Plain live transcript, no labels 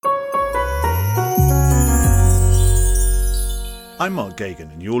I'm Mark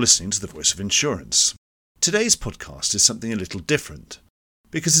Gagan and you're listening to The Voice of Insurance. Today's podcast is something a little different,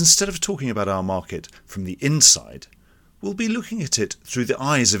 because instead of talking about our market from the inside, we'll be looking at it through the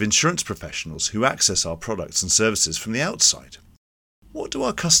eyes of insurance professionals who access our products and services from the outside. What do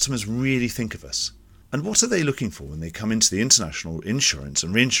our customers really think of us? And what are they looking for when they come into the international insurance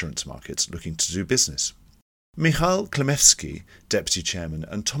and reinsurance markets looking to do business? Michał Chmielewski Deputy Chairman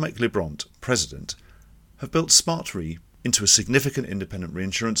and Tomasz Libront President have built Smartt Re into a significant independent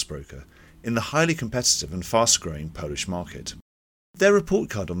reinsurance broker in the highly competitive and fast-growing Polish market. Their report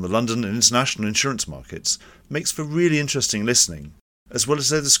card on the London and international insurance markets makes for really interesting listening, as well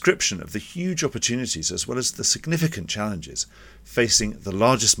as their description of the huge opportunities as well as the significant challenges facing the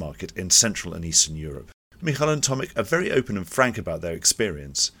largest market in Central and Eastern Europe. Michal and Tomasz are very open and frank about their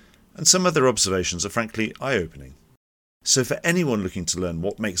experience, and some of their observations are frankly eye-opening. So for anyone looking to learn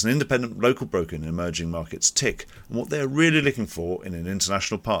what makes an independent local broker in emerging markets tick and what they are really looking for in an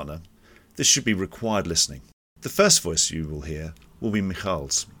international partner, this should be required listening. The first voice you will hear will be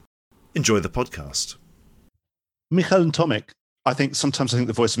Michal's. Enjoy the podcast. Michal and Tomasz, I think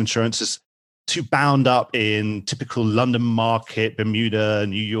the voice of insurance is too bound up in typical London market, Bermuda,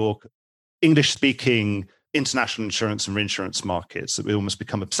 New York, English-speaking international insurance and reinsurance markets that we almost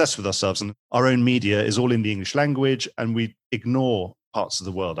become obsessed with ourselves. And our own media is all in the English language, and we ignore parts of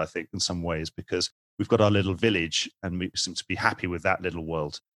the world, I think, in some ways, because we've got our little village and we seem to be happy with that little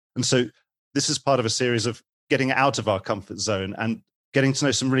world. And so this is part of a series of getting out of our comfort zone and getting to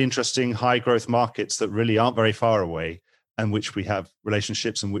know some really interesting high growth markets that really aren't very far away and which we have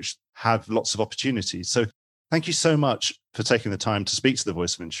relationships and which have lots of opportunities. So thank you so much for taking the time to speak to the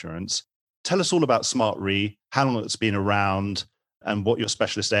Voice of Insurance. Tell us all about Smartt Re, how long it's been around, and what your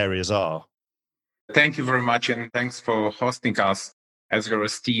specialist areas are. Thank you very much, and thanks for hosting us as your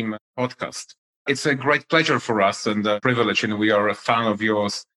esteemed podcast. It's a great pleasure for us and a privilege, and we are a fan of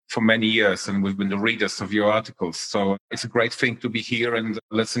yours for many years, and we've been the readers of your articles. So it's a great thing to be here and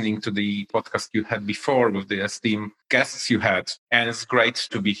listening to the podcast you had before with the esteemed guests you had, and it's great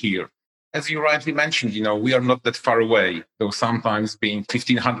to be here. As you rightly mentioned, we are not that far away, though sometimes being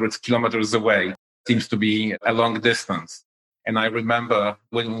 1,500 kilometers away seems to be a long distance. And I remember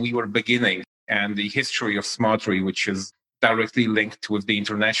when we were beginning and the history of Smartt Re, which is directly linked with the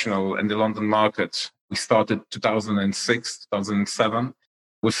international and the London market. We started 2006, 2007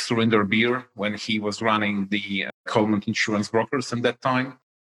 with Surinder Beer when he was running the Coleman Insurance Brokers at that time.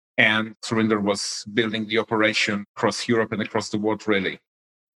 And Surinder was building the operation across Europe and across the world, really.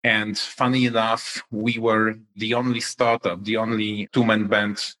 And funny enough, we were the only startup, the only two-man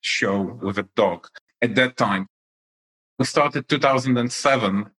band show with a dog at that time. We started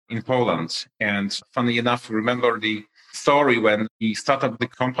 2007 in Poland. And funny enough, remember the story when we started the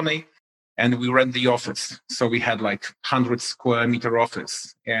company and we ran the office. So we had like 100 square meter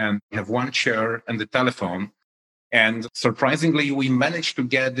office and we have one chair and the telephone. And surprisingly, we managed to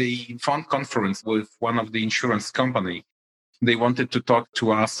get the phone conference with one of the insurance company. They wanted to talk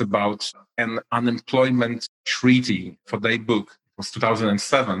to us about an unemployment treaty for their book. It was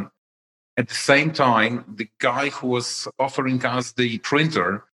 2007. At the same time, the guy who was offering us the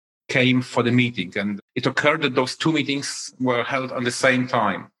printer came for the meeting. And it occurred that those two meetings were held at the same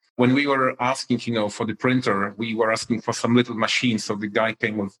time. When we were asking, for the printer, we were asking for some little machine. So the guy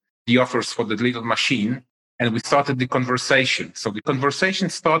came with the offers for the little machine and we started the conversation. So the conversation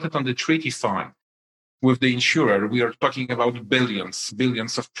started on the treaty side. With the insurer, we are talking about billions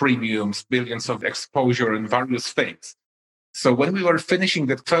of premiums, billions of exposure and various things. So when we were finishing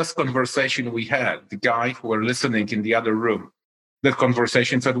that first conversation we had, the guy who were listening in the other room, that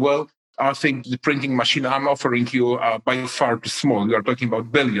conversation said, well, I think the printing machine I'm offering you are by far too small. You are talking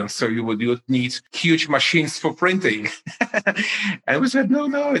about billions, so you would need huge machines for printing. And we said,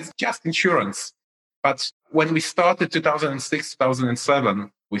 no, it's just insurance. But when we started 2006,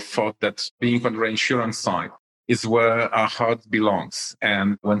 2007, we thought that being on the reinsurance side is where our heart belongs.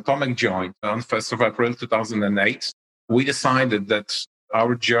 And when Tomasz joined on 1st of April 2008, we decided that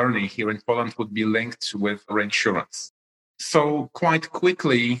our journey here in Poland would be linked with reinsurance. So quite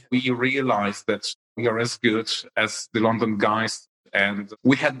quickly, we realized that we are as good as the London guys. And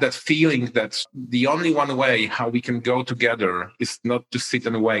we had that feeling that the only one way how we can go together is not to sit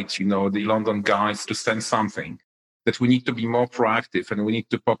and wait, the London guys to send something, that we need to be more proactive and we need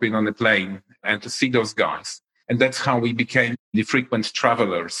to pop in on the plane and to see those guys. And that's how we became the frequent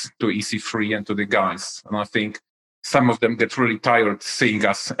travelers to EC3 and to the guys. And I think some of them get really tired seeing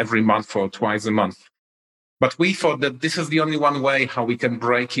us every month or twice a month. But we thought that this is the only one way how we can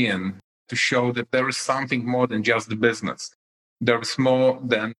break in to show that there is something more than just the business. There is more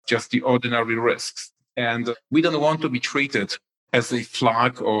than just the ordinary risks. And we don't want to be treated as a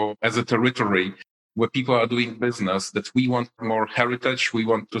flag or as a territory where people are doing business, that we want more heritage. We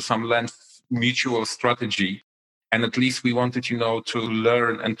want to some land mutual strategy. And at least we wanted, to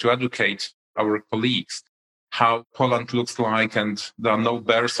learn and to educate our colleagues how Poland looks like. And there are no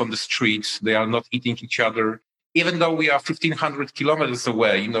bears on the streets. They are not eating each other. Even though we are 1,500 kilometers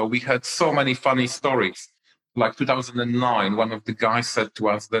away, we had so many funny stories. Like 2009, one of the guys said to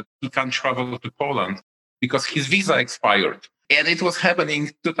us that he can't travel to Poland because his visa expired. And it was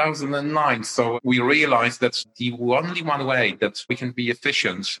happening 2009. So we realized that the only one way that we can be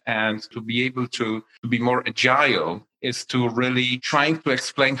efficient and to be able to be more agile is to really trying to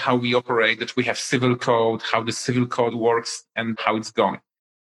explain how we operate, that we have civil code, how the civil code works and how it's going.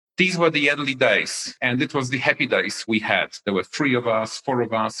 These were the early days, and it was the happy days we had. There were 3 of us, 4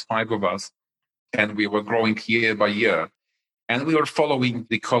 of us, 5 of us, and we were growing year by year. And we were following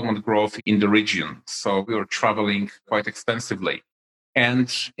the common growth in the region. So we were traveling quite extensively.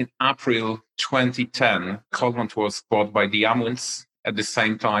 And in April 2010, Coleman was bought by the Amwins. At the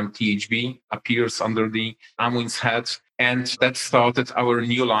same time, THB appears under the Amwins head. And that started our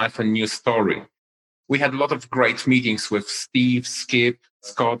new life and new story. We had a lot of great meetings with Steve, Skip,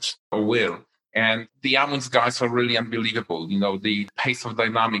 Scott, or Will. And the Amwins guys are really unbelievable. The pace of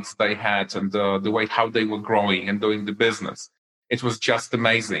dynamics they had and the way how they were growing and doing the business. It was just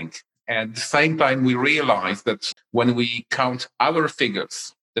amazing. At the same time, we realized that when we count our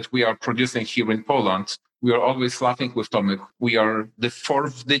figures that we are producing here in Poland, we are always laughing with Tomek. We are the 4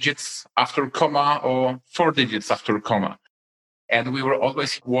 digits after comma or 4 digits after comma. And we were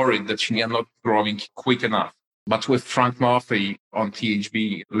always worried that we are not growing quick enough. But with Frank Murphy on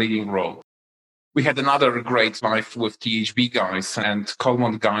THB leading role, we had another great life with THB guys and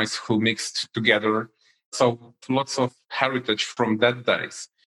Coleman guys who mixed together. So lots of heritage from that days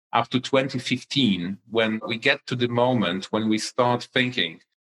up to 2015, when we get to the moment when we start thinking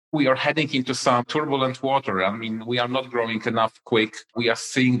we are heading into some turbulent water. I mean, we are not growing enough quick. We are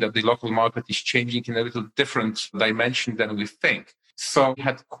seeing that the local market is changing in a little different dimension than we think. So we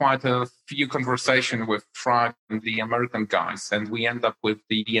had quite a few conversations with Frank and the American guys, and we end up with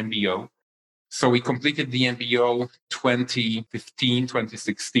the MBO. So we completed the MBO 2015,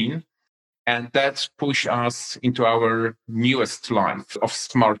 2016. And that pushed us into our newest line of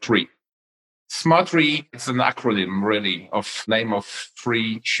Smartt Re. Smartt Re is an acronym, really, of name of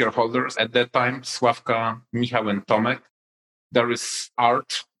 3 shareholders at that time, Sławka, Michal and Tomasz. There is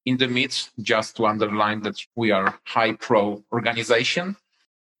art in the mid, just to underline that we are high pro organization.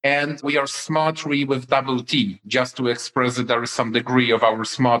 And we are Smartt Re with double T, just to express that there is some degree of our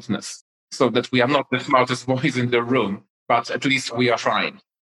smartness, so that we are not the smartest boys in the room, but at least we are trying.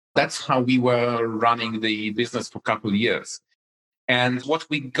 That's how we were running the business for a couple of years. And what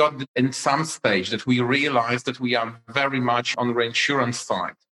we got in some stage that we realized that we are very much on the reinsurance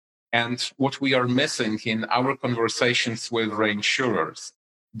side. And what we are missing in our conversations with reinsurers,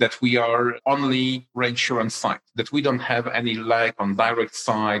 that we are only reinsurance side, that we don't have any leg on direct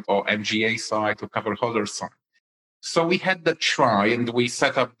side or MGA side or cover holder side. So we had that try and we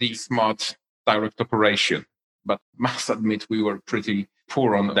set up the Smartt direct operation. But must admit, we were pretty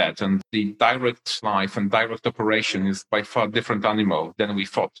poor on that. And the direct life and direct operation is by far different animal than we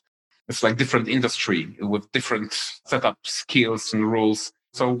thought. It's like different industry with different setup skills and rules.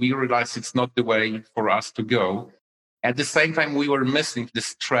 So we realized it's not the way for us to go. At the same time, we were missing the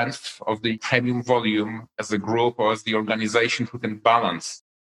strength of the premium volume as a group or as the organization who can balance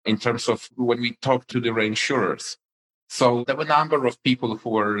in terms of when we talk to the reinsurers. So there were a number of people who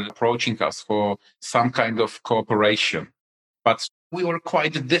were approaching us for some kind of cooperation, but we were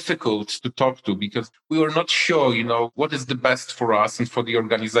quite difficult to talk to because we were not sure, what is the best for us and for the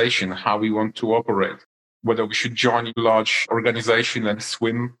organization, how we want to operate, whether we should join a large organization and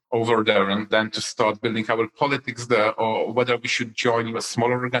swim over there and then to start building our politics there, or whether we should join a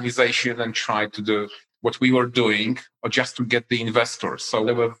smaller organization and try to do what we were doing, or just to get the investors. So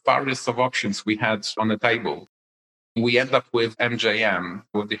there were various of options we had on the table. We end up with MJM,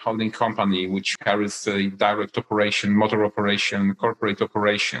 with the holding company, which carries a direct operation, motor operation, corporate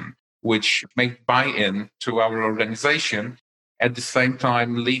operation, which made buy-in to our organization, at the same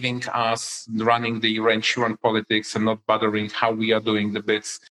time leaving us running the reinsurance politics and not bothering how we are doing the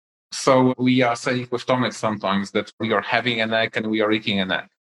bits. So we are saying with Tomek sometimes that we are having an egg and we are eating an egg.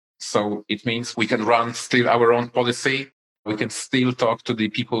 So it means we can run still our own policy. We can still talk to the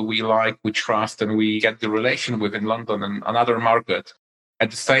people we like, we trust, and we get the relation with in London and another market.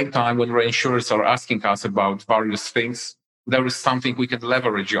 At the same time, when reinsurers are asking us about various things, there is something we can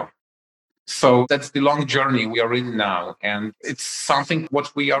leverage on. So that's the long journey we are in now. And it's something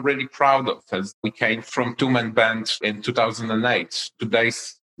what we are really proud of, as we came from two-man band in 2008 to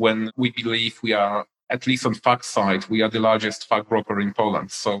days when we believe we are, at least on fact side, we are the largest fact broker in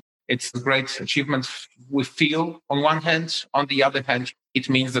Poland. So it's a great achievement we feel on one hand. On the other hand, it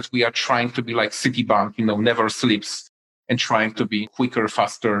means that we are trying to be like Citibank, never sleeps, and trying to be quicker,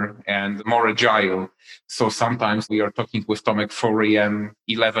 faster, and more agile. So sometimes we are talking with Tomek 4 a.m.,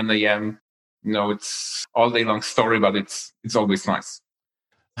 11 a.m., it's all day long story, but it's always nice.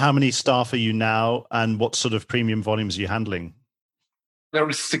 How many staff are you now, and what sort of premium volumes are you handling? There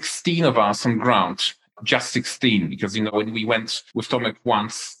is 16 of us on ground, just 16, because, when we went with Tomek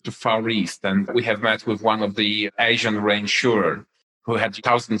once to Far East, and we have met with one of the Asian reinsurer who had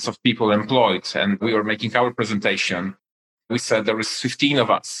thousands of people employed, and we were making our presentation. We said there is 15 of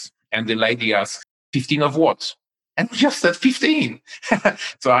us, and the lady asked, 15 of what? And we just said 15.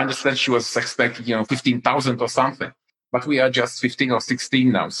 So I understand she was expecting, 15,000 or something. But we are just 15 or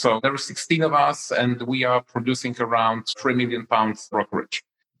 16 now. So there are 16 of us, and we are producing around £3 million brokerage.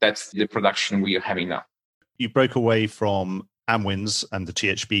 That's the production we are having now. You broke away from Amwins and the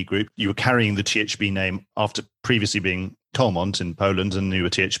THB group. You were carrying the THB name after previously being Tolmont in Poland, and you were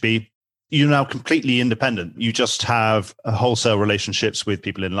THB. You're now completely independent. You just have wholesale relationships with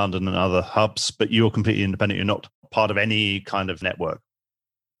people in London and other hubs, but you're completely independent. You're not part of any kind of network.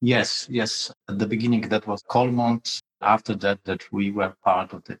 Yes. At the beginning, that was Tolmont. After that we were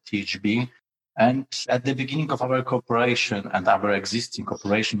part of the THB. And at the beginning of our cooperation and our existing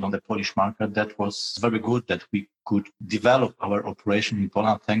cooperation on the Polish market, that was very good that we could develop our operation in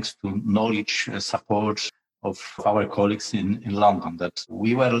Poland thanks to knowledge, support of our colleagues in London. That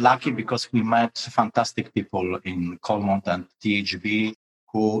we were lucky because we met fantastic people in Tolmont and THB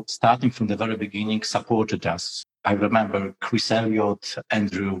who, starting from the very beginning, supported us. I remember Chris Elliott,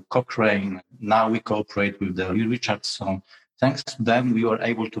 Andrew Cochrane. Now we cooperate with the Lee Richardson. Thanks to them, we were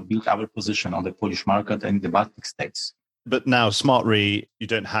able to build our position on the Polish market and the Baltic states. But now, Smartt Re, you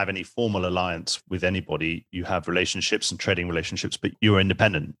don't have any formal alliance with anybody. You have relationships and trading relationships, but you're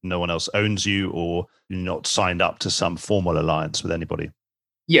independent. No one else owns you, or you're not signed up to some formal alliance with anybody.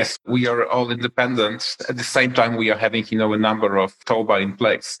 Yes, we are all independent. At the same time, we are having, a number of TOBA in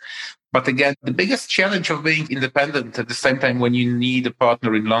place. But again, the biggest challenge of being independent at the same time when you need a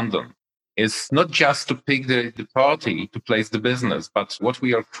partner in London is not just to pick the party to place the business, but what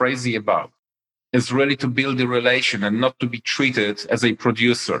we are crazy about is really to build a relation and not to be treated as a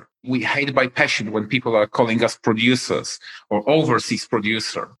producer. We hate by passion when people are calling us producers or overseas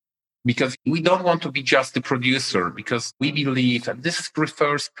producer, because we don't want to be just a producer, because we believe, and this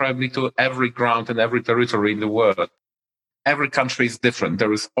refers probably to every ground and every territory in the world, every country is different.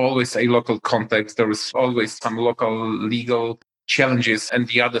 There is always a local context. There is always some local legal challenges and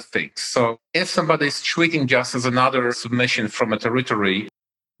the other things. So if somebody is treating just as another submission from a territory,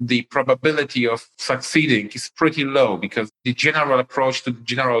 the probability of succeeding is pretty low, because the general approach to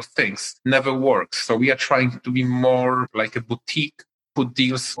general things never works. So we are trying to be more like a boutique, put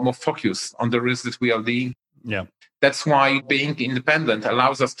deals more focused on the risk that we are dealing. Yeah. That's why being independent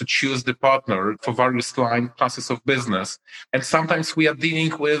allows us to choose the partner for various line classes of business. And sometimes we are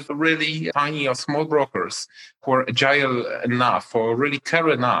dealing with really tiny or small brokers who are agile enough or really care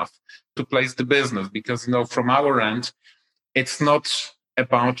enough to place the business. Because, from our end, it's not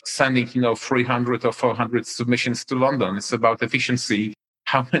about sending, 300 or 400 submissions to London. It's about efficiency,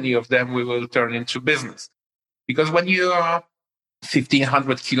 how many of them we will turn into business. Because when you are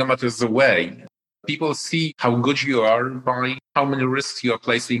 1,500 kilometers away, people see how good you are by how many risks you are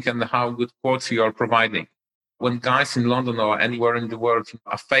placing and how good quotes you are providing. When guys in London or anywhere in the world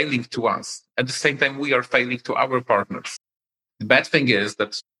are failing to us, at the same time, we are failing to our partners. The bad thing is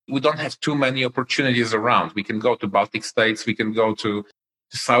that we don't have too many opportunities around. We can go to Baltic states, we can go to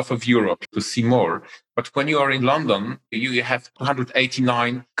the south of Europe to see more. But when you are in London, you have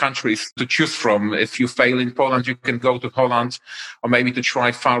 289 countries to choose from. If you fail in Poland, you can go to Holland or maybe to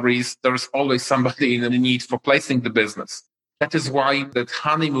try Far East. There's always somebody in the need for placing the business. That is why that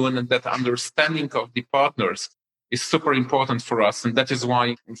honeymoon and that understanding of the partners is super important for us. And that is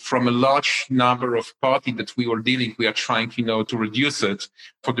why from a large number of parties that we were dealing, we are trying, to reduce it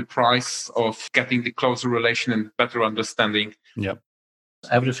for the price of getting the closer relation and better understanding. Yeah.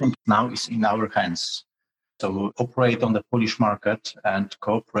 Everything now is in our hands. So we operate on the Polish market and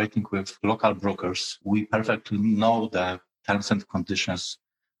cooperating with local brokers. We perfectly know the terms and conditions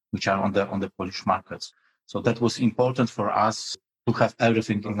which are on the Polish markets. So that was important for us to have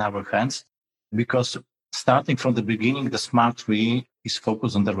everything in our hands, because starting from the beginning, the Smartt Re is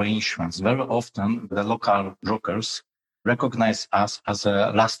focused on the reinsurance. Very often, the local brokers recognize us as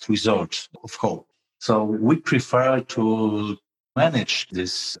a last resort of hope. So we prefer to manage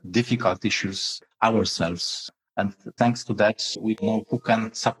these difficult issues ourselves. And thanks to that, we know who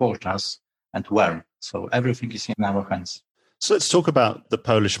can support us and where. So everything is in our hands. So let's talk about the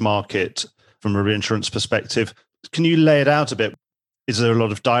Polish market from a reinsurance perspective. Can you lay it out a bit? Is there a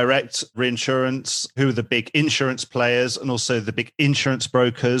lot of direct reinsurance? Who are the big insurance players and also the big insurance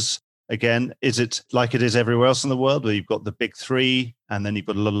brokers? Again, is it like it is everywhere else in the world where you've got the big three and then you've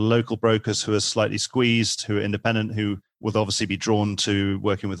got a lot of local brokers who are slightly squeezed, who are independent, who will obviously be drawn to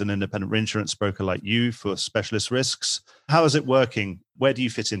working with an independent reinsurance broker like you for specialist risks? How is it working? Where do you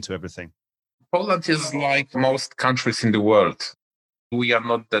fit into everything? Poland is like most countries in the world. We are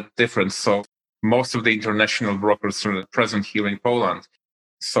not that different. So most of the international brokers are present here in Poland.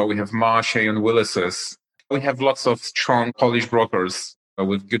 So we have Marche and Willis's. We have lots of strong Polish brokers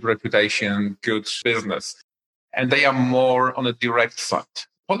with good reputation, good business. And they are more on a direct side.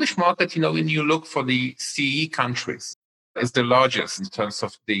 Polish market, when you look for the CE countries, is the largest in terms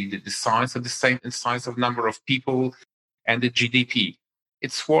of the size, at the same size of number of people and the GDP.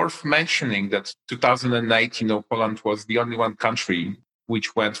 It's worth mentioning that 2008, Poland was the only one country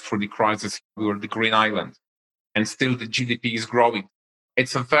which went through the crisis. We were the Green Island, and still the GDP is growing.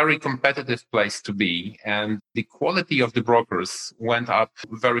 It's a very competitive place to be, and the quality of the brokers went up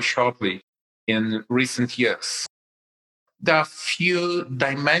very sharply in recent years. There are few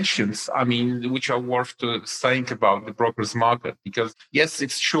dimensions, which are worth saying about the brokers market, because yes,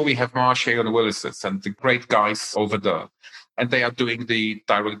 it's true we have Marche and Willis's and the great guys over there, and they are doing the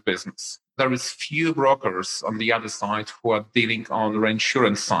direct business. There is few brokers on the other side who are dealing on the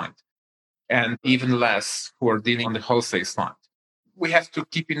reinsurance side, and even less who are dealing on the wholesale side. We have to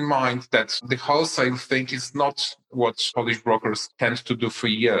keep in mind that the wholesale thing is not what Polish brokers tend to do for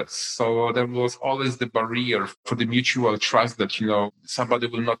years. So there was always the barrier for the mutual trust that, somebody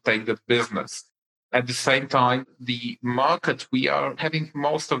will not take that business. At the same time, the market, we are having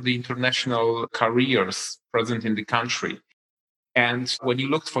most of the international carriers present in the country. And when you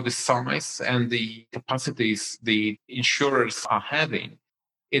look for the size and the capacities the insurers are having,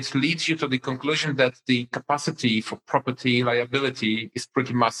 it leads you to the conclusion that the capacity for property liability is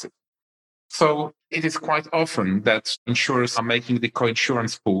pretty massive. So it is quite often that insurers are making the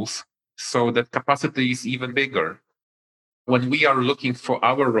co-insurance pools so that capacity is even bigger. When we are looking for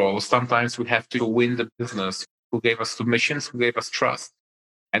our role, sometimes we have to win the business who gave us submissions, who gave us trust,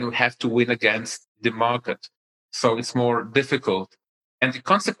 and we have to win against the market. So it's more difficult. And the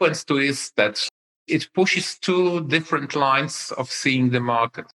consequence to it is that it pushes two different lines of seeing the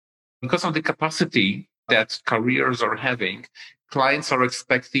market. Because of the capacity that carriers are having, clients are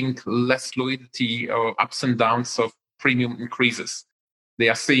expecting less fluidity or ups and downs of premium increases. They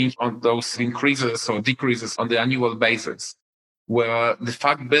are seeing on those increases or decreases on the annual basis, where the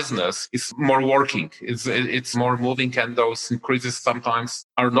fact business is more working, it's more moving, and those increases sometimes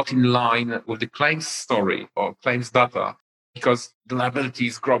are not in line with the claims story or claims data, because the liability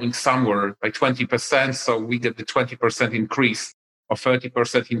is growing somewhere by 20%, so we get the 20% increase or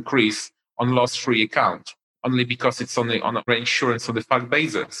 30% increase on loss-free account, only because it's on a reinsurance on the fact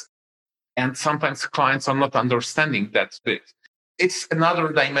basis. And sometimes clients are not understanding that bit. It's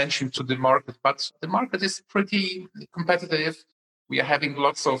another dimension to the market, but the market is pretty competitive. We are having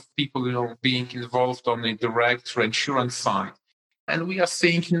lots of people, being involved on the direct reinsurance side. And we are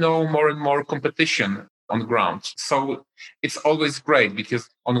seeing, more and more competition on the ground. So it's always great because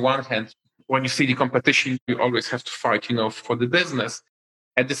on one hand, when you see the competition, you always have to fight, for the business.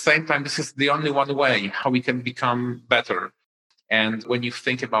 At the same time, this is the only one way how we can become better. And when you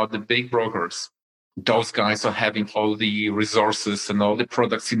think about the big brokers, those guys are having all the resources and all the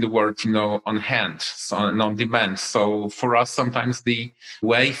products in the world, on hand, and on demand. So for us, sometimes the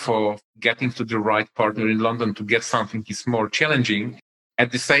way for getting to the right partner in London to get something is more challenging.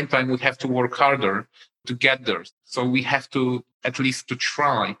 At the same time, we have to work harder to get there. So we have to, at least to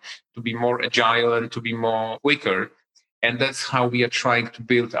try to be more agile and to be more quicker. And that's how we are trying to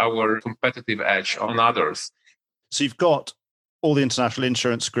build our competitive edge on others. So you've got all the international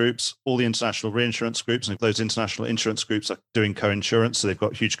insurance groups, all the international reinsurance groups, and those international insurance groups are doing co-insurance, so they've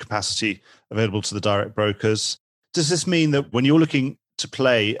got huge capacity available to the direct brokers. Does this mean that when you're looking to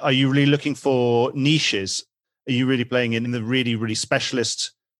play, are you really looking for niches? Are you really playing in the really, really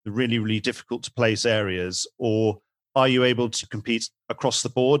specialist, the really, really difficult to place areas? Or are you able to compete across the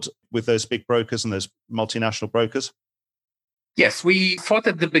board with those big brokers and those multinational brokers? Yes, we thought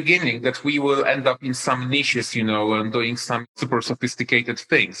at the beginning that we will end up in some niches, and doing some super sophisticated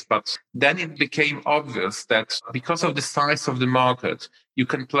things. But then it became obvious that because of the size of the market, you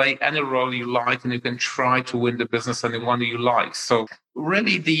can play any role you like and you can try to win the business anyone you like. So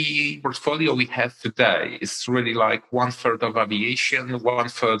really the portfolio we have today is really like 1/3 of aviation,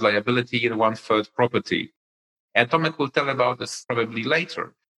 1/3 liability, and 1/3 property. And Tomek will tell about this probably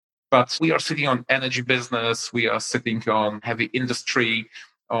later. But we are sitting on energy business, we are sitting on heavy industry,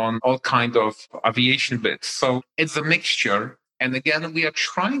 on all kind of aviation bits. So it's a mixture. And again, we are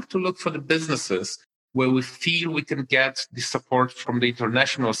trying to look for the businesses where we feel we can get the support from the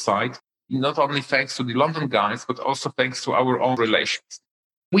international side, not only thanks to the London guys, but also thanks to our own relations.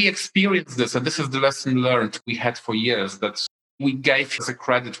 We experienced this, and this is the lesson learned we had for years, that we gave as a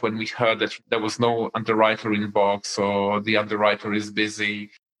credit when we heard that there was no underwriter in box or the underwriter is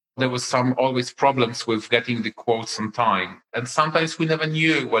busy. There was some always problems with getting the quotes on time. And sometimes we never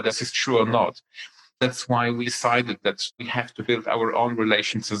knew whether this is true or not. That's why we decided that we have to build our own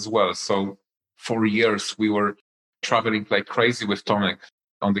relations as well. So for years, we were traveling like crazy with Tomek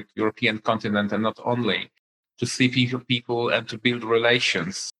on the European continent and not only to see people and to build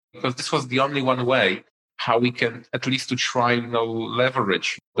relations, because this was the only one way how we can at least to try,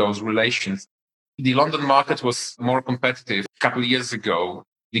 leverage those relations. The London market was more competitive a couple of years ago.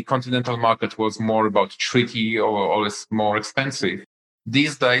 The continental market was more about treaty or always more expensive.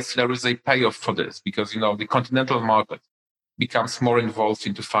 These days, there is a payoff for this because, the continental market becomes more involved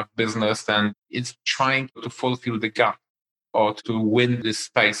into fact business and it's trying to fulfill the gap or to win this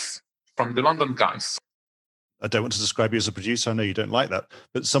space from the London guys. I don't want to describe you as a producer. I know you don't like that,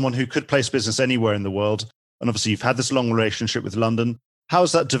 but someone who could place business anywhere in the world. And obviously you've had this long relationship with London. How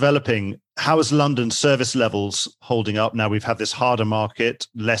is that developing? How is London service levels holding up? Now we've had this harder market,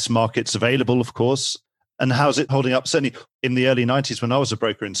 less markets available, of course. And how's it holding up? Certainly in the early 90s, when I was a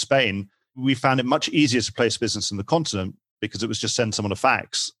broker in Spain, we found it much easier to place business in the continent because it was just send someone a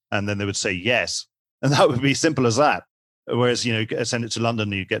fax and then they would say yes. And that would be simple as that. Whereas, send it to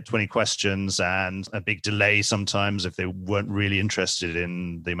London, you get 20 questions and a big delay sometimes if they weren't really interested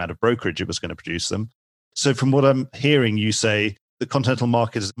in the amount of brokerage it was going to produce them. So from what I'm hearing, you say the continental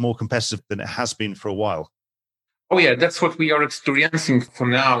market is more competitive than it has been for a while. Oh, yeah, that's what we are experiencing for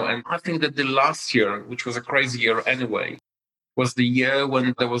now. And I think that the last year, which was a crazy year anyway, was the year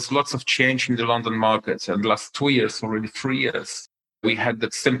when there was lots of change in the London market. And the last 2 years, already 3 years, we had the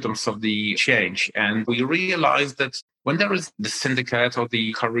symptoms of the change. And we realized that when there is the syndicate or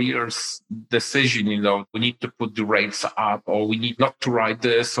the carrier's decision, we need to put the rates up or we need not to write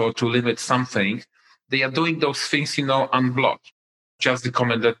this or to limit something, they are doing those things, unblocked. Just the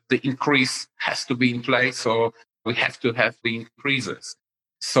comment that the increase has to be in place or we have to have the increases.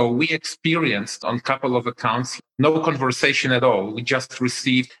 So we experienced on a couple of accounts, no conversation at all. We just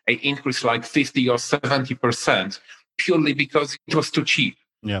received an increase like 50 or 70% purely because it was too cheap.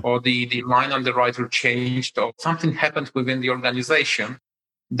 Yeah. Or the line underwriter changed or something happened within the organization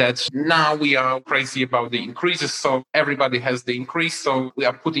that now we are crazy about the increases. So everybody has the increase. So we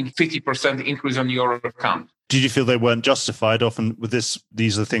are putting 50% increase on your account. Did you feel they weren't justified? Often with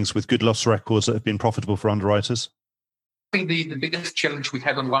these are things with good loss records that have been profitable for underwriters. I think the biggest challenge we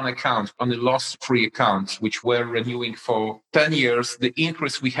had on one account, on the loss-free account, which we're renewing for 10 years, the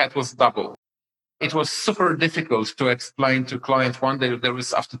increase we had was double. It was super difficult to explain to client one day there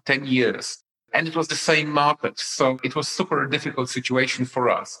was after 10 years. And it was the same market. So it was super difficult situation for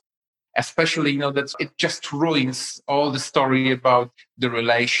us. Especially, that it just ruins all the story about the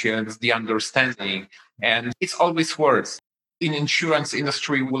relations, the understanding. And it's always worse. In insurance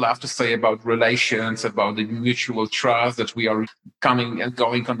industry, we'll have to say about relations, about the mutual trust that we are coming and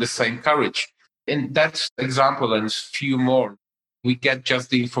going on the same carriage. In that example and few more, we get just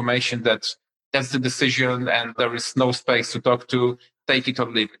the information that that's the decision and there is no space to talk to, take it or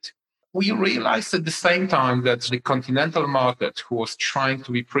leave it. We realized at the same time that the continental market, who was trying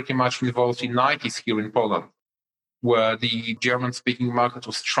to be pretty much involved in 90s here in Poland, where the German-speaking market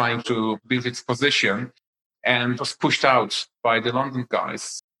was trying to build its position and was pushed out by the London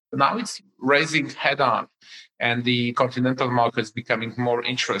guys. Now it's raising head up and the continental market is becoming more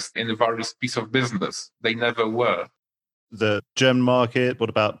interested in the various piece of business. They never were. The German market, what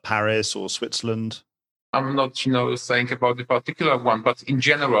about Paris or Switzerland? I'm not, saying about the particular one, but in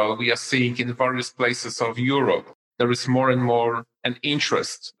general, we are seeing in various places of Europe, there is more and more an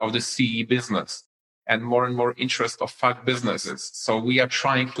interest of the CE business and more interest of fact businesses. So we are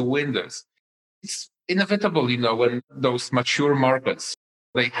trying to win this. It's inevitable, when those mature markets,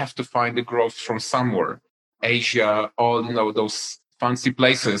 they have to find the growth from somewhere. Asia, all, those fancy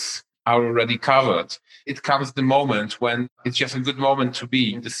places are already covered. It comes the moment when it's just a good moment to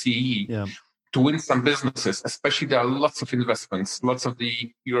be in the CE. Yeah. To win some businesses, especially there are lots of investments, lots of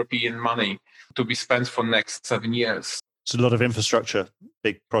the European money to be spent for next 7 years. It's a lot of infrastructure,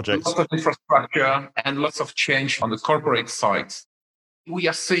 big projects. Lots of infrastructure and lots of change on the corporate side. We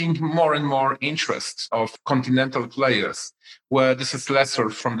are seeing more and more interest of continental players where this is lesser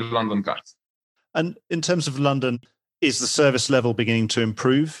from the London guys. And in terms of London, is the service level beginning to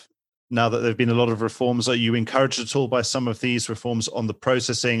improve now that there have been a lot of reforms? Are you encouraged at all by some of these reforms on the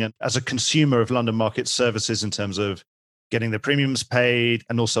processing and as a consumer of London market services in terms of getting the premiums paid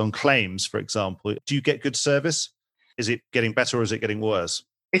and also on claims, for example? Do you get good service? Is it getting better or is it getting worse?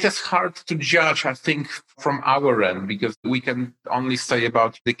 It is hard to judge, I think, from our end, because we can only say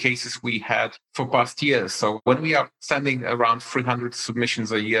about the cases we had for past years. So when we are sending around 300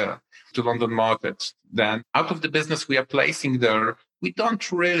 submissions a year to London market, then out of the business we are placing there, we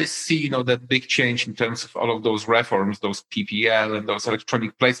don't really see, that big change in terms of all of those reforms, those PPL and those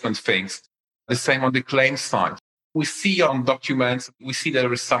electronic placement things. The same on the claim side. We see on documents, we see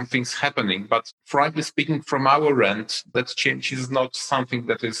there is some things happening, but frankly speaking, from our end, that change is not something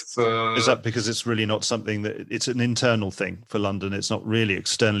that is... Is that because it's really not something that, it's an internal thing for London? It's not really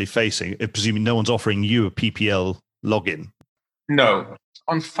externally facing? Presuming no one's offering you a PPL login? No.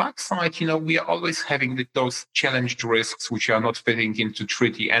 On fact side, we are always having those challenged risks which are not fitting into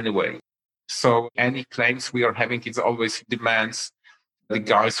treaty anyway. So any claims we are having, it always demands the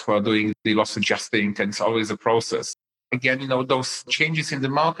guys who are doing the loss adjusting, and it's always a process. Again, those changes in the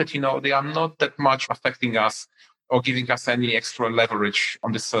market, they are not that much affecting us or giving us any extra leverage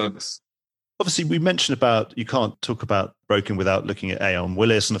on the service. Obviously, we mentioned about you can't talk about broking without looking at Aon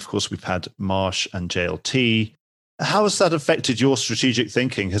Willis. And of course, we've had Marsh and JLT. How has that affected your strategic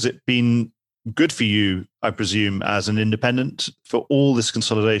thinking? Has it been good for you, I presume, as an independent for all this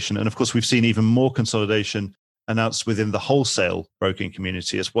consolidation? And of course, we've seen even more consolidation announced within the wholesale broking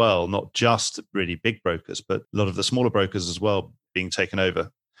community as well, not just really big brokers, but a lot of the smaller brokers as well being taken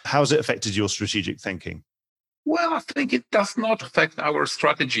over. How has it affected your strategic thinking? Well, I think it does not affect our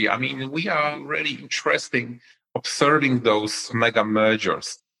strategy. I mean, we are really interested observing those mega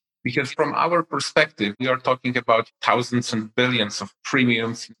mergers because from our perspective, we are talking about thousands and billions of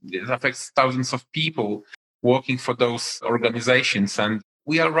premiums. It affects thousands of people working for those organizations. And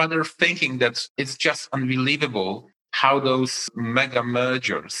we are rather thinking that it's just unbelievable how those mega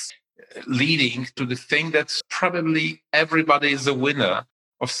mergers leading to the thing that probably everybody is a winner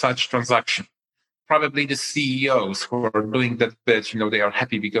of such transaction. Probably the CEOs who are doing that bit, they are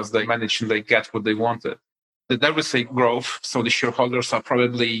happy because they managed and they get what they wanted. There is a growth, so the shareholders are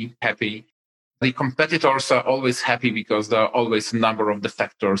probably happy. The competitors are always happy because there are always a number of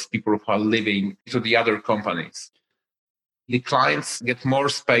defectors, people who are leaving to the other companies. The clients get more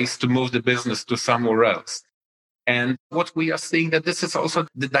space to move the business to somewhere else. And what we are seeing that this is also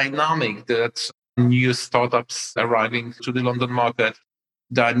the dynamic that new startups arriving to the London market.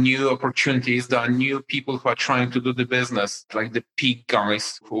 There are new opportunities. There are new people who are trying to do the business, like the peak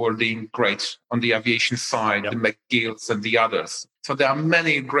guys who are doing great on the aviation side, the McGills and the others. So there are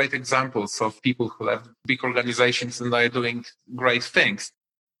many great examples of people who have big organizations and are doing great things.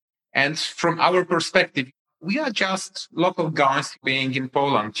 And from our perspective, we are just local guys being in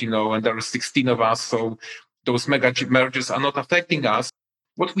Poland, and there are 16 of us. So those mega mergers are not affecting us.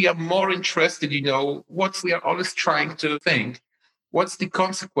 What we are more interested, what we are always trying to think, what's the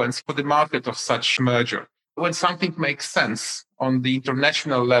consequence for the market of such merger? When something makes sense on the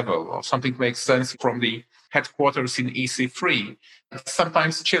international level or something makes sense from the headquarters in EC3, it's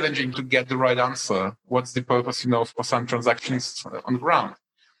sometimes challenging to get the right answer. What's the purpose, for some transactions on the ground?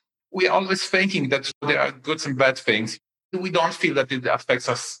 We're always thinking that there are good and bad things. We don't feel that it affects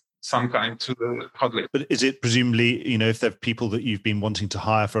us some kind to hardly. But is it presumably, if there are people that you've been wanting to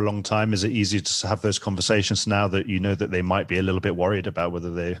hire for a long time, is it easier to have those conversations now that you know that they might be a little bit worried about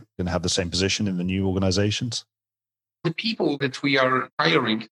whether they're going to have the same position in the new organizations? The people that we are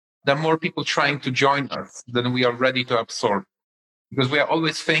hiring, there are more people trying to join us than we are ready to absorb. Because we are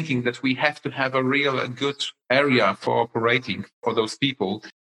always thinking that we have to have a real good area for operating for those people.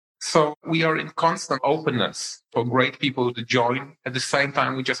 So we are in constant openness for great people to join. At the same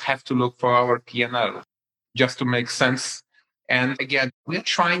time, we just have to look for our P&L just to make sense. And again, we are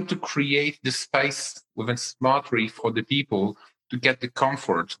trying to create the space within Smartt Re for the people to get the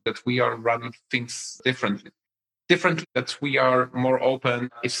comfort that we are running things differently. Differently, that we are more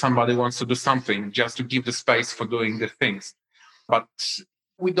open if somebody wants to do something, just to give the space for doing the things. But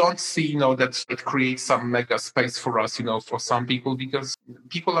we don't see, that it creates some mega space for us, for some people, because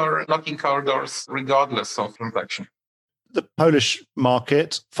people are knocking our doors regardless of transaction. The Polish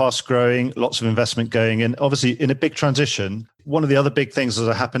market, fast growing, lots of investment going in. Obviously, in a big transition, one of the other big things that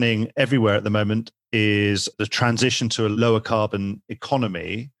are happening everywhere at the moment is the transition to a lower carbon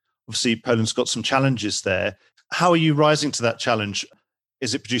economy. Obviously, Poland's got some challenges there. How are you rising to that challenge?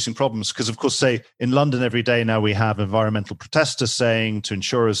 Is it producing problems? Because, of course, say in London every day now we have environmental protesters saying to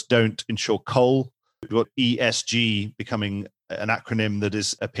insurers, don't insure coal. We've got ESG becoming an acronym that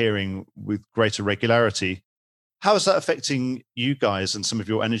is appearing with greater regularity. How is that affecting you guys and some of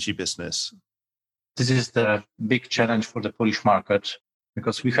your energy business? This is the big challenge for the Polish market,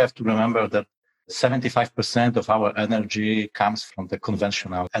 because we have to remember that 75% of our energy comes from the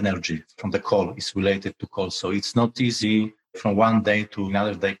conventional energy, from the coal, is related to coal. So it's not easy from one day to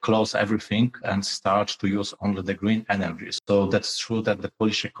another day close everything and start to use only the green energy. So that's true that the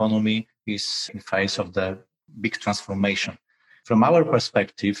Polish economy is in phase of the big transformation. From our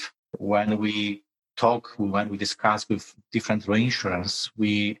perspective, when we discuss with different reinsurance,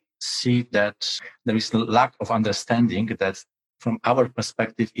 we see that there is a lack of understanding that from our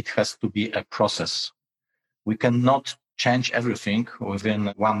perspective, it has to be a process. We cannot change everything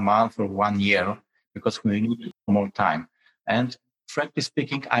within 1 month or 1 year because we need more time. And frankly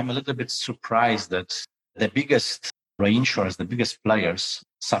speaking, I'm a little bit surprised that the biggest reinsurers, the biggest players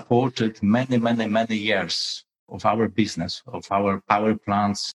supported many years of our business, of our power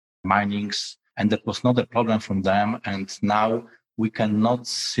plants, minings, and that was not a problem from them. And now we cannot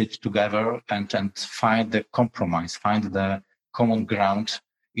sit together and find the compromise, find the common ground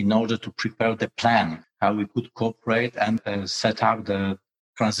in order to prepare the plan, how we could cooperate and set up the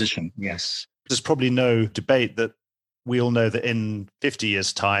transition. Yes. There's probably no debate that we all know that in 50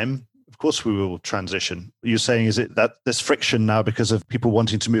 years' time, of course, we will transition. You're saying, is it that there's friction now because of people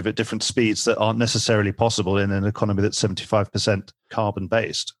wanting to move at different speeds that aren't necessarily possible in an economy that's 75% carbon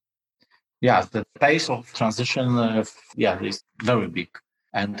based? Yeah, the pace of transition, is very big.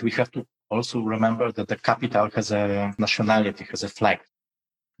 And we have to also remember that the capital has a nationality, has a flag.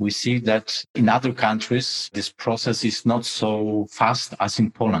 We see that in other countries, this process is not so fast as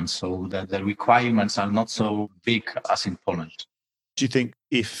in Poland. So that the requirements are not so big as in Poland. Do you think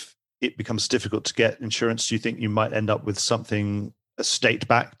if it becomes difficult to get insurance, do you think you might end up with a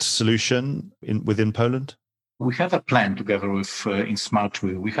state-backed solution within Poland? We have a plan together with in Smartt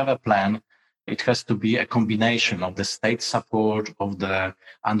Re. We have a plan. It has to be a combination of the state support, of the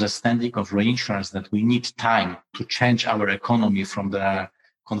understanding of reinsurance that we need time to change our economy from the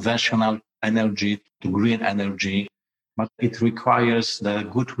conventional energy to green energy. But it requires the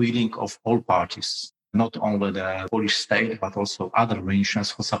good willing of all parties, not only the Polish state, but also other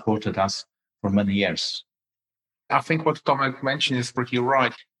reinsurers who supported us for many years. I think what Tomek mentioned is pretty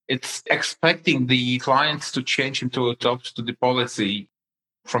right. It's expecting the clients to change and to adopt to the policy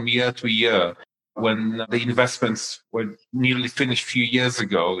from year to year when the investments were nearly finished a few years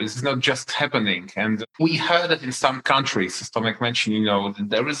ago. It's not just happening. And we heard that in some countries, as Tomek mentioned,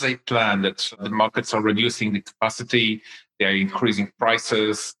 there is a plan that the markets are reducing the capacity, they are increasing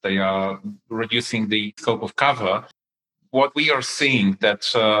prices, they are reducing the scope of cover. What we are seeing that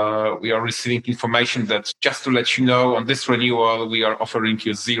we are receiving information that, just to let you know, on this renewal, we are offering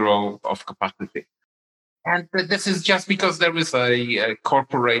you zero of capacity. And this is just because there is a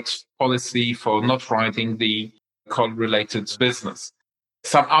corporate policy for not writing the coal-related business.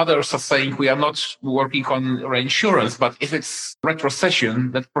 Some others are saying we are not working on reinsurance, but if it's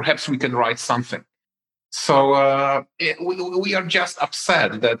retrocession, then perhaps we can write something. So we are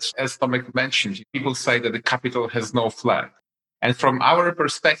upset that, as Tomek mentioned, people say that the capital has no flag. And from our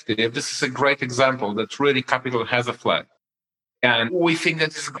perspective, this is a great example that really capital has a flag. And we think that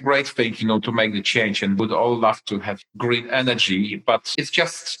it's a great thing, to make the change, and would all love to have green energy, but it's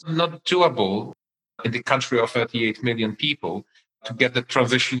just not doable in the country of 38 million people to get the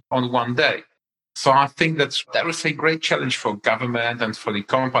transition on one day. So I think that there is a great challenge for government and for the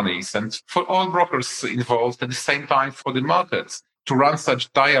companies and for all brokers involved at the same time for the markets to run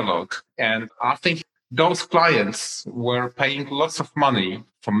such dialogue. And I think those clients were paying lots of money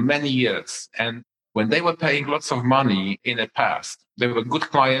for many years. And when they were paying lots of money in the past, they were good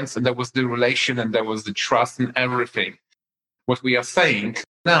clients and there was the relation and there was the trust and everything. What we are saying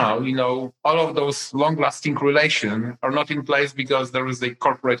now, all of those long-lasting relations are not in place because there is a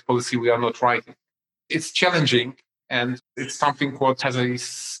corporate policy we are not writing. It's challenging and it's something what has a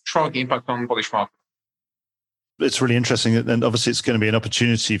strong impact on the Polish market. It's really interesting. And obviously it's going to be an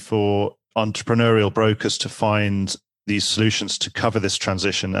opportunity for entrepreneurial brokers to find these solutions to cover this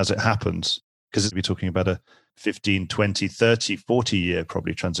transition as it happens. Because we're talking about a 15, 20, 30, 40-year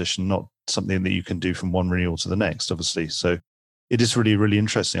probably transition, not something that you can do from one renewal to the next, obviously. So it is really, really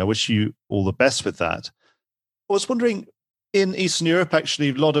interesting. I wish you all the best with that. I was wondering, In Eastern Europe, actually,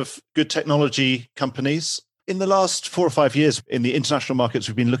 a lot of good technology companies. In the last 4 or 5 years, in the international markets,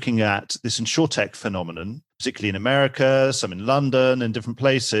 we've been looking at this insurtech phenomenon, particularly in America, some in London and different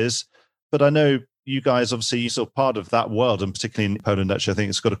places. But I know you guys, obviously, you're sort of part of that world, and particularly in Poland, actually, I think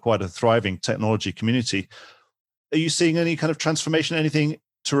it's got quite a thriving technology community. Are you seeing any kind of transformation, anything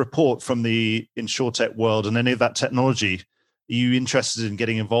to report from the insurtech world and any of that technology? Are you interested in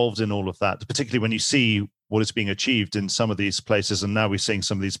getting involved in all of that, particularly when you see what is being achieved in some of these places? And now we're seeing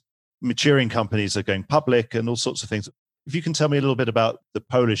some of these maturing companies are going public and all sorts of things. If you can tell me a little bit about the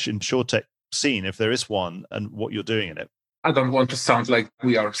Polish insurtech scene, if there is one, and what you're doing in it. I don't want to sound like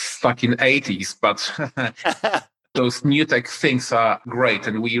we are stuck in 80s, but those new tech things are great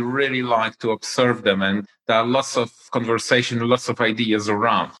and we really like to observe them. And there are lots of conversation, lots of ideas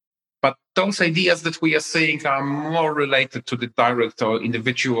around. But those ideas that we are seeing are more related to the direct or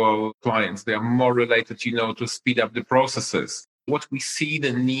individual clients. They are more related, to speed up the processes. What we see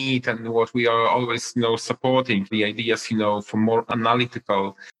the need and what we are always, supporting the ideas, for more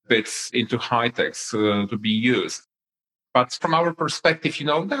analytical bits into high techs to be used. But from our perspective,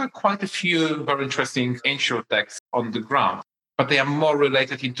 there are quite a few very interesting insurtechs on the ground, but they are more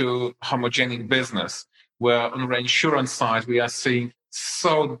related into homogenic business, where on the reinsurance side, we are seeing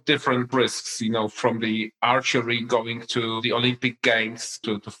so different risks, from the archery going to the Olympic Games,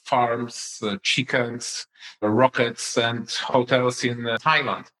 to farms, chickens, rockets, and hotels in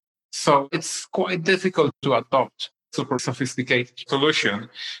Thailand. So it's quite difficult to adopt super sophisticated solution.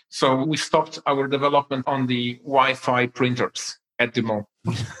 So we stopped our development on the Wi-Fi printers at the moment.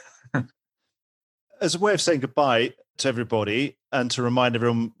 As a way of saying goodbye to everybody and to remind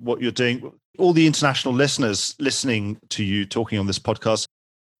everyone what you're doing, all the international listeners listening to you talking on this podcast,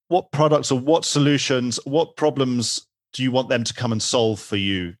 what products or what solutions, what problems do you want them to come and solve for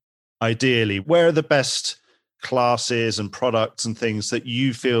you? Ideally, where are the best classes and products and things that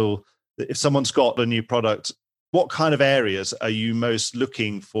you feel that if someone's got a new product, what kind of areas are you most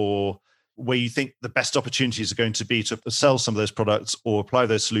looking for where you think the best opportunities are going to be to sell some of those products or apply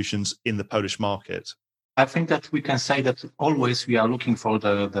those solutions in the Polish market? I think that we can say that always we are looking for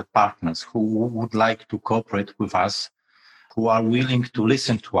the partners who would like to cooperate with us, who are willing to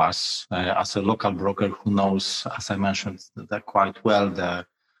listen to us as a local broker who knows, as I mentioned, quite well the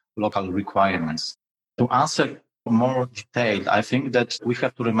local requirements. To answer more detailed, I think that we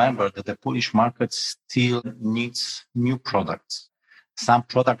have to remember that the Polish market still needs new products. Some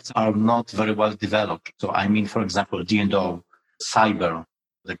products are not very well developed. So I mean, for example, D&O, cyber,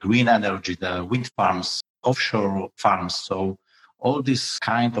 the green energy, the wind farms, offshore farms. So all these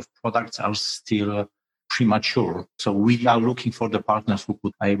kind of products are still premature. So we are looking for the partners who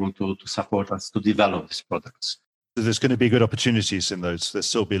could be able to support us to develop these products. So there's going to be good opportunities in those. There'll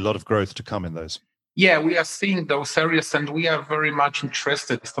still be a lot of growth to come in those. Yeah, we are seeing those areas and we are very much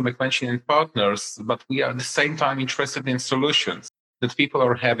interested, as Tomek mentioned, in partners, but we are at the same time interested in solutions that people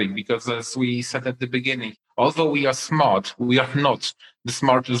are having, because as we said at the beginning, although we are smart, we are not the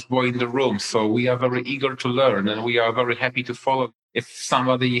smartest boy in the room. So we are very eager to learn and we are very happy to follow. If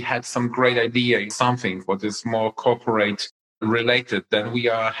somebody had some great idea, something what is more corporate related, then we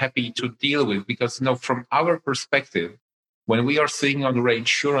are happy to deal with, because from our perspective, when we are seeing on the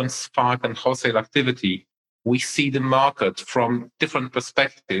reinsurance part and wholesale activity, we see the market from different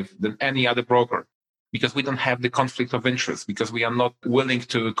perspective than any other broker, because we don't have the conflict of interest, because we are not willing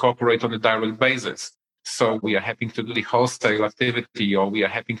to cooperate on a direct basis. So we are happy to do the wholesale activity, or we are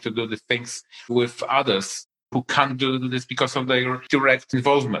happy to do the things with others who can't do this because of their direct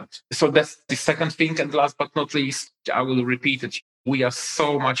involvement. So that's the second thing. And last but not least, I will repeat it. We are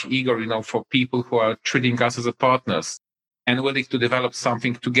so much eager, for people who are treating us as a partners and willing to develop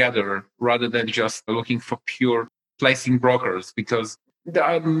something together rather than just looking for pure placing brokers, because there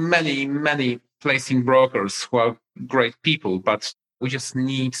are many, many placing brokers who are great people, but we just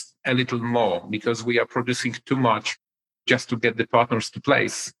need a little more because we are producing too much just to get the partners to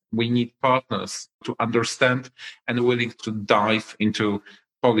place. We need partners to understand and willing to dive into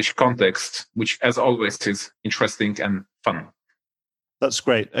Polish context, which as always is interesting and fun. That's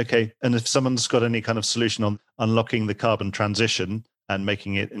great. Okay. And if someone's got any kind of solution on unlocking the carbon transition and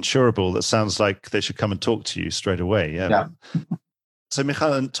making it insurable, that sounds like they should come and talk to you straight away. Yeah. So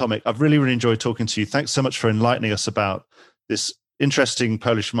Michal and Tomek, I've really, really enjoyed talking to you. Thanks so much for enlightening us about this interesting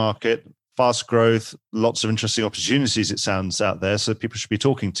Polish market, fast growth, lots of interesting opportunities, it sounds, out there. So people should be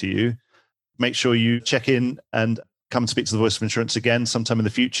talking to you. Make sure you check in and come and speak to the Voice of Insurance again sometime in the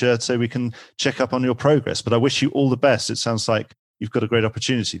future so we can check up on your progress. But I wish you all the best. It sounds like you've got a great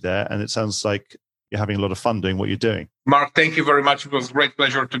opportunity there, and it sounds like you're having a lot of fun doing what you're doing. Mark, thank you very much. It was a great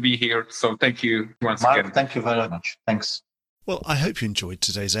pleasure to be here. So thank you once again. Mark, thank you very much. Thanks. Well, I hope you enjoyed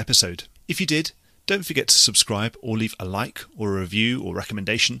today's episode. If you did, don't forget to subscribe or leave a like or a review or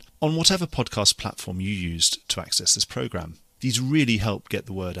recommendation on whatever podcast platform you used to access this programme. These really help get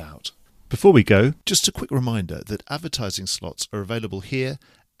the word out. Before we go, just a quick reminder that advertising slots are available here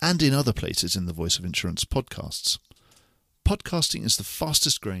and in other places in the Voice of Insurance podcasts. Podcasting is the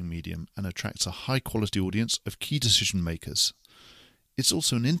fastest growing medium and attracts a high quality audience of key decision makers. It's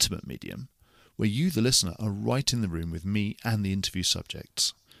also an intimate medium where you, the listener, are right in the room with me and the interview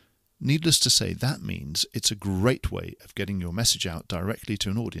subjects. Needless to say, that means it's a great way of getting your message out directly to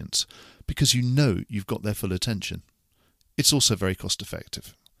an audience because you know you've got their full attention. It's also very cost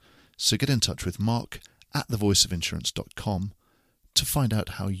effective. So get in touch with Mark at thevoiceofinsurance.com to find out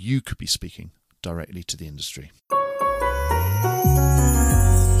how you could be speaking directly to the industry.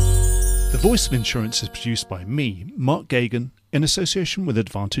 The Voice of Insurance is produced by me, Mark Gagan, in association with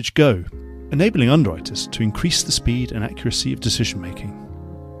Advantage Go, enabling underwriters to increase the speed and accuracy of decision making.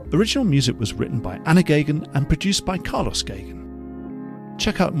 Original music was written by Anna Gagan and produced by Carlos Gagan.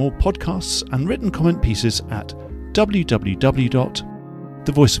 Check out more podcasts and written comment pieces at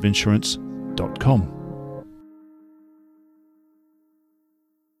www.thevoiceofinsurance.com.